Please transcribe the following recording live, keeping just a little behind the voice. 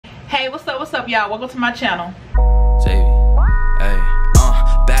Hey, what's up, y'all? Welcome to my channel.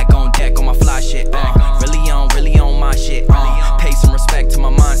 Back on deck on my fly shit. Really on my shit. Pay some respect to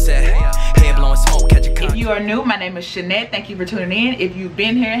my mindset. Head blowing smoke, catch a If you are new, my name is Shanette. Thank you for tuning in. If you've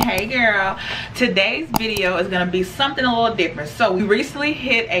been here, hey girl. Today's video is gonna be something a little different. So we recently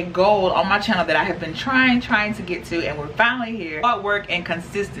hit a goal on my channel that I have been trying to get to, and we're finally here. Hard work and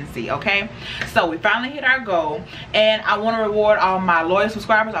consistency, okay? So we finally hit our goal, and I want to reward all my loyal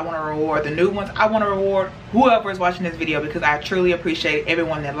subscribers. I want to reward the new ones. I want to reward whoever is watching this video, because I truly appreciate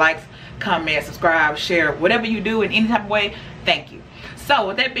everyone that likes, comment, subscribe, share, whatever you do in any type of way. Thank you. So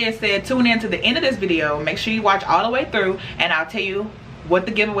with that being said, tune in to the end of this video. Make sure you watch all the way through, and I'll tell you what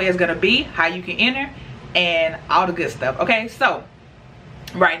the giveaway is going to be, how you can enter, and all the good stuff. Okay, so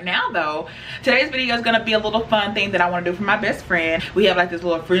right now though, today's video is going to be a little fun thing that I want to do for my best friend. We have like this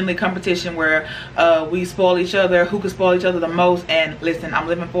little friendly competition where we spoil each other, who can spoil each other the most. And listen, I'm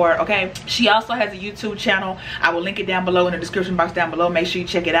living for it, okay? She also has a YouTube channel. I will link it down below in the description box down below. Make sure you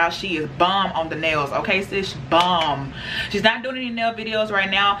check it out. She is bomb on the nails, okay sis? Bomb. She's not doing any nail videos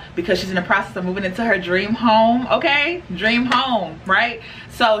right now because she's in the process of moving into her dream home, okay? Dream home, right?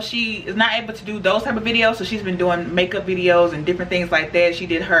 So she is not able to do those type of videos, so she's been doing makeup videos and different things like that. She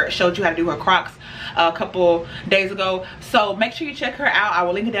showed you how to do her Crocs a couple days ago. So make sure you check her out. I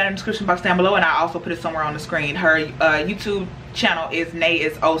will link it down in the description box down below, and I also put it somewhere on the screen. Her YouTube channel is Nay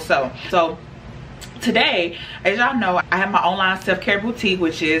Is Also. So today, as y'all know, I have my online self-care boutique,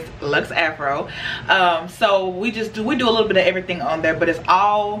 which is Lux Afro. So we do a little bit of everything on there, but it's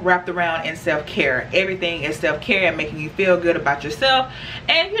all wrapped around in self-care. Everything is self-care and making you feel good about yourself,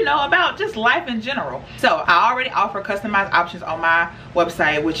 and you know, about just life in general. So I already offer customized options on my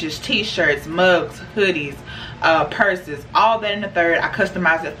website, which is t-shirts, mugs, hoodies, purses, all that in the third. I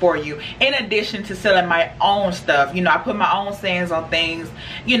customize it for you, in addition to selling my own stuff. You know, I put my own sayings on things,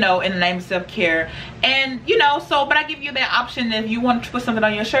 you know, in the name of self-care. And you know, so but I give you that option. If you want to put something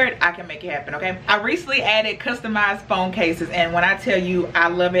on your shirt, I can make it happen, okay? I recently added customized phone cases, and when I tell you, I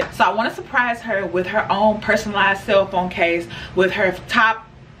love it. So I want to surprise her with her own personalized cell phone case with her top,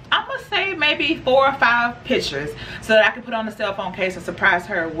 I'm gonna say maybe 4 or 5 pictures, so that I can put on the cell phone case and surprise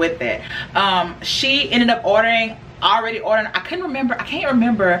her with that. She ended up already ordering. I can't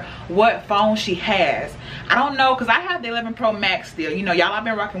remember what phone she has. I don't know, because I have the 11 Pro Max still. You know, y'all, I've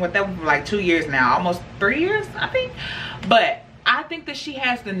been rocking with that one for like 2 years now, almost 3 years, I think. But I think that she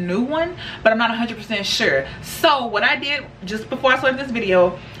has the new one, but I'm not 100% sure. So what I did just before I started this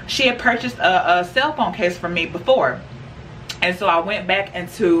video, she had purchased a cell phone case for me before. And so I went back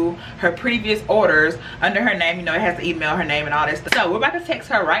into her previous orders under her name. You know, it has the email, her name, and all that stuff. So we're about to text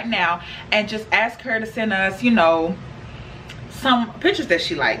her right now and just ask her to send us, you know, some pictures that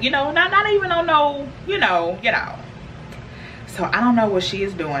she like. You know, not even on no, you know. So I don't know what she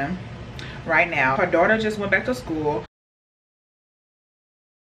is doing right now. Her daughter just went back to school.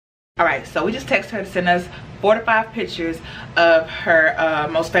 All right, so we just text her to send us 4 to 5 pictures of her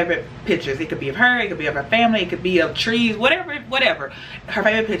most favorite pictures. It could be of her, it could be of her family, it could be of trees, whatever, her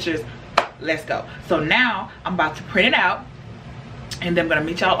favorite pictures. Let's go. So now I'm about to print it out, and then I'm gonna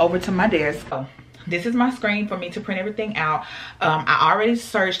meet y'all over to my desk. So this is my screen for me to print everything out. I already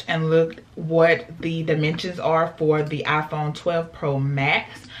searched and looked what the dimensions are for the iPhone 12 Pro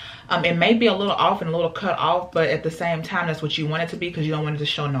Max. It may be a little off and a little cut off, but at the same time, that's what you want it to be, because you don't want it to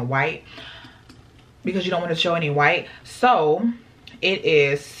show no white. Because you don't want to show any white. So it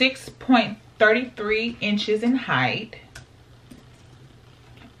is 6.33 inches in height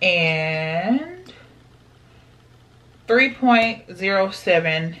and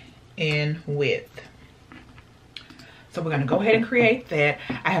 3.07 in width. So we're gonna go ahead and create that.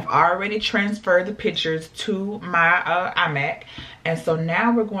 I have already transferred the pictures to my iMac. And so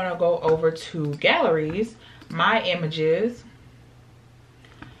now we're gonna go over to galleries, my images,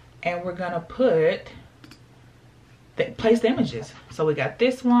 and we're gonna place the images. So we got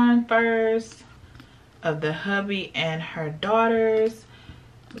this one first of the hubby and her daughters.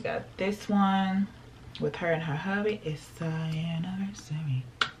 We got this one with her and her hubby. It's our anniversary.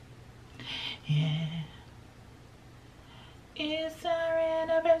 Yeah. It's our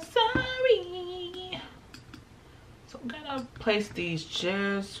anniversary. So I'm gonna place these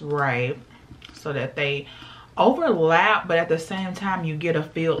just right so that they overlap, but at the same time you get a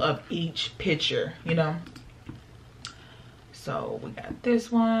feel of each picture, you know. So we got this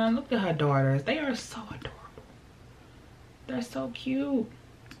one. Look at her daughters. They are so adorable. They're so cute.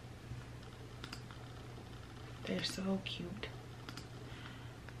 They're so cute.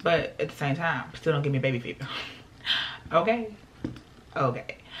 But at the same time, still don't give me baby fever. Okay.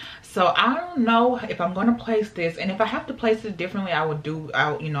 So I don't know if I'm gonna place this, and if I have to place it differently, I would do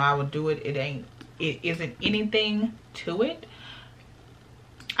it. It isn't anything to it.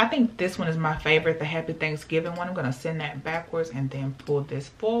 I think this one is my favorite, the Happy Thanksgiving one. I'm gonna send that backwards and then pull this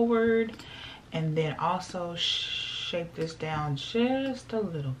forward, and then also shape this down just a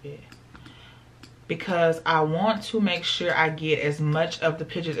little bit, because I want to make sure I get as much of the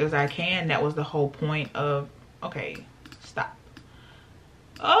pictures as I can. That was the whole point of, okay, stop.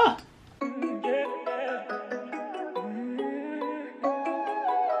 Oh.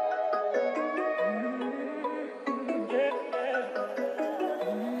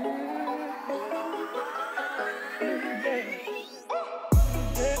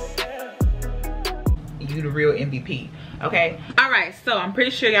 You the real MVP. Okay, all right, so I'm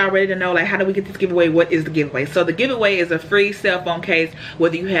pretty sure y'all ready to know, like, how do we get this giveaway? What is the giveaway? So the giveaway is a free cell phone case,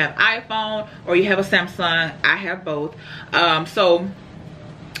 whether you have iPhone or you have a Samsung. I have both. So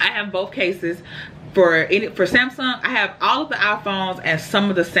I have both cases. For Samsung, I have all of the iPhones and some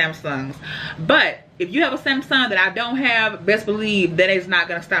of the Samsungs. But if you have a Samsung that I don't have, best believe that is not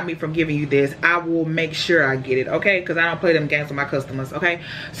gonna stop me from giving you this. I will make sure I get it, okay? Because I don't play them games with my customers, okay?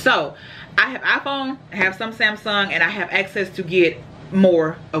 So I have iPhone, I have some Samsung, and I have access to get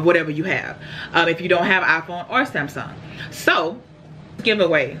more of whatever you have if you don't have iPhone or Samsung. So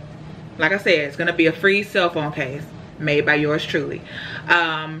giveaway, like I said, it's gonna be a free cell phone case made by yours truly.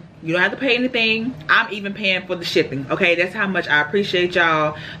 You don't have to pay anything. I'm even paying for the shipping, okay? That's how much I appreciate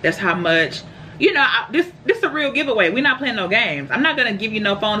y'all. That's how much, you know, this is a real giveaway. We're not playing no games. I'm not gonna give you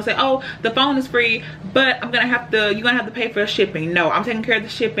no phone and say, oh, the phone is free, but you're gonna have to pay for the shipping. No, I'm taking care of the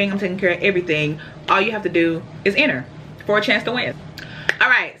shipping. I'm taking care of everything. All you have to do is enter for a chance to win. All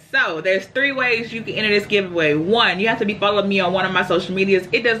right, so there's 3 ways you can enter this giveaway. 1, you have to be following me on one of my social medias.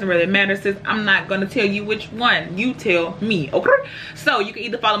 It doesn't really matter, sis. I'm not gonna tell you which one. You tell me, okay? So you can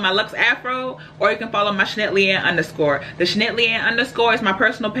either follow my Lux Afro or you can follow my Shanette Leanne _. The Shanette Leanne _ is my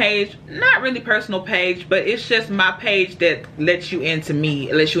personal page. Not really personal page, but it's just my page that lets you into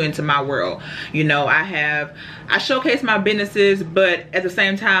me, lets you into my world. You know, I showcase my businesses, but at the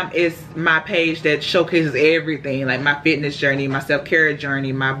same time, it's my page that showcases everything, like my fitness journey, my self-care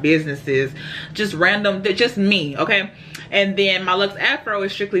journey, my businesses, just random, just me, okay? And then my Lux Afro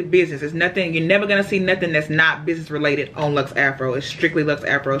is strictly business. It's nothing, you're never gonna see nothing that's not business related on Lux Afro. It's strictly Lux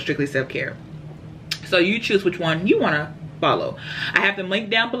Afro, strictly self-care. So you choose which one you wanna follow. I have them linked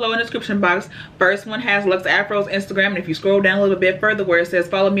down below in the description box. First one has Lux Afro's Instagram, and if you scroll down a little bit further where it says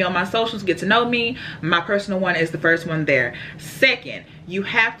follow me on my socials, get to know me, my personal one is the first one there. Second, you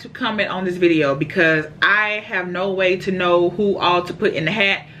have to comment on this video because I have no way to know who all to put in the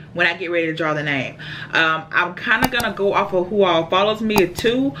hat when I get ready to draw the name. I'm kind of gonna go off of who all follows me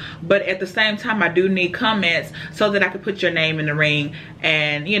too, but at the same time I do need comments so that I can put your name in the ring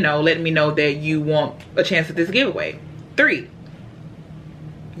and, you know, let me know that you want a chance at this giveaway. 3,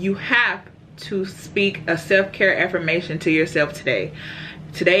 you have to speak a self-care affirmation to yourself today.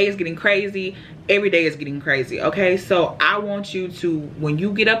 Today is getting crazy. Every day is getting crazy, okay? So I want you to, when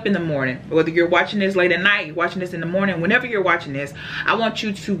you get up in the morning, whether you're watching this late at night, you're watching this in the morning, whenever you're watching this, I want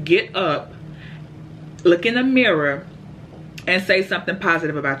you to get up, look in the mirror, and say something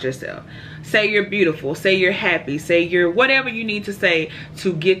positive about yourself. Say you're beautiful, say you're happy, say you're whatever you need to say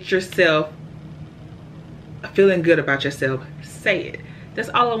to get yourself feeling good about yourself. Say it. That's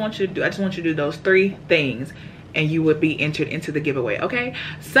all I want you to do. I just want you to do those 3 things and you would be entered into the giveaway, okay?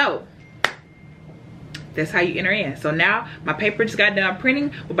 So that's how you enter in. So now my paper just got done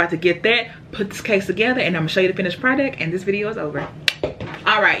printing. We're about to get that, put this case together, and I'm gonna show you the finished product, and this video is over.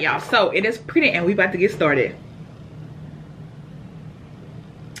 All right, y'all, so it is printed and we about to get started.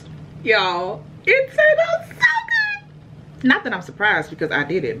 Y'all, it turned out so good. Not that I'm surprised because I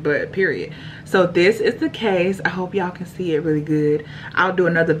did it, but period. So this is the case. I hope y'all can see it really good. I'll do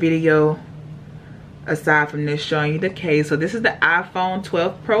another video aside from this showing you the case. So this is the iPhone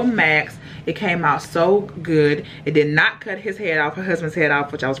 12 Pro Max. It came out so good. It did not cut his head off, her husband's head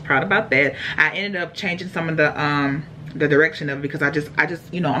off, which I was proud about that. I ended up changing some of the direction of it because I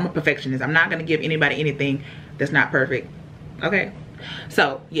just, you know, I'm a perfectionist. I'm not gonna give anybody anything that's not perfect, okay?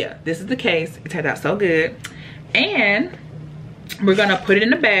 So yeah, this is the case. It turned out so good. And we're gonna put it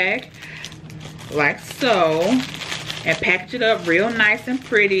in the bag like so and package it up real nice and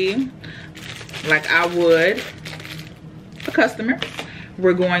pretty like I would a customer.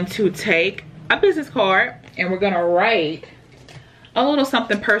 We're going to take a business card and we're gonna write a little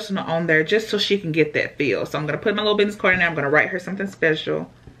something personal on there just so she can get that feel. So I'm gonna put my little business card in there. I'm gonna write her something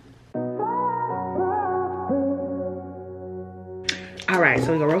special. All right,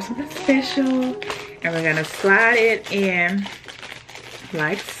 so we're gonna write something special and we're gonna slide it in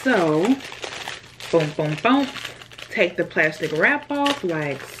like so. Boom, boom, boom. Take the plastic wrap off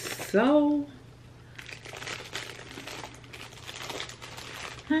like so.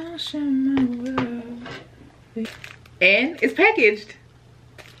 I'll show my world. And it's packaged.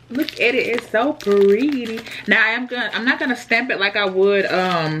 Look at it, it's so pretty. Now I'm not gonna stamp it like I would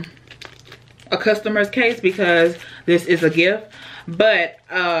a customer's case because this is a gift. But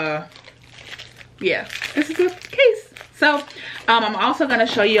yeah, this is a case. So I'm also gonna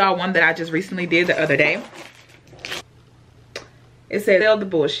show y'all one that I just recently did the other day. It says sell the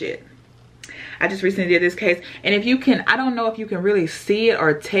bullshit. I just recently did this case, and if you can, I don't know if you can really see it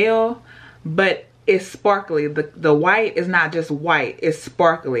or tell, but it's sparkly. The white is not just white, it's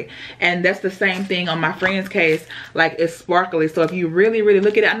sparkly. And that's the same thing on my friend's case, like it's sparkly. So if you really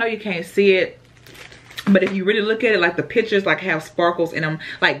look at it, I know you can't see it, but if you really look at it, like the pictures like have sparkles in them,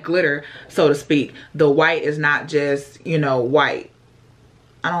 like glitter, so to speak. The white is not just, you know, white.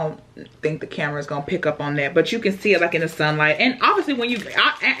 I don't think the camera is gonna pick up on that, but you can see it like in the sunlight, and obviously when you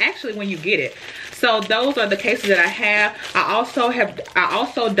actually when you get it. So those are the cases that I have. I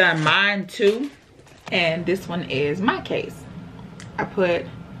also done mine too, and this one is my case. I put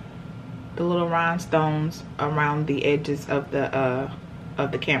the little rhinestones around the edges of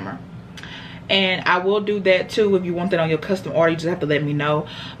the camera. And I will do that too if you want that on your custom order. You just have to let me know.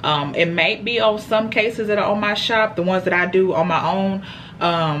 It may be on some cases that are on my shop, the ones that I do on my own.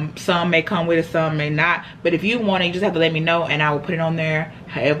 Some may come with it, some may not. But if you want it, you just have to let me know and I will put it on there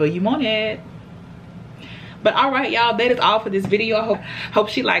however you want it. But all right, y'all, that is all for this video. I hope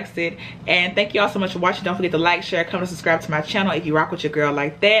she likes it. And thank y'all so much for watching. Don't forget to like, share, comment, and subscribe to my channel if you rock with your girl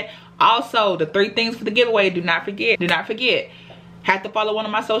like that. Also, the 3 things for the giveaway, do not forget. Have to follow one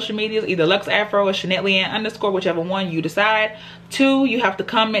of my social medias, either Lux Afro or Shanette_, whichever one you decide. 2, you have to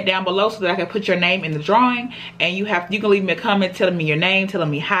comment down below so that I can put your name in the drawing. And you can leave me a comment telling me your name,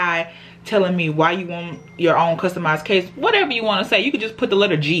 telling me hi, telling me why you want your own customized case, whatever you want to say. You can just put the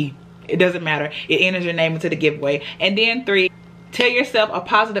letter G. It doesn't matter. It enters your name into the giveaway. And then 3, tell yourself a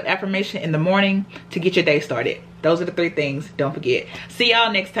positive affirmation in the morning to get your day started. Those are the 3 things. Don't forget. See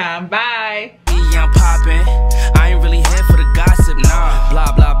y'all next time. Bye. I'm poppin'. I ain't really here for the gossip, nah.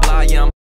 Blah, blah, blah, yeah.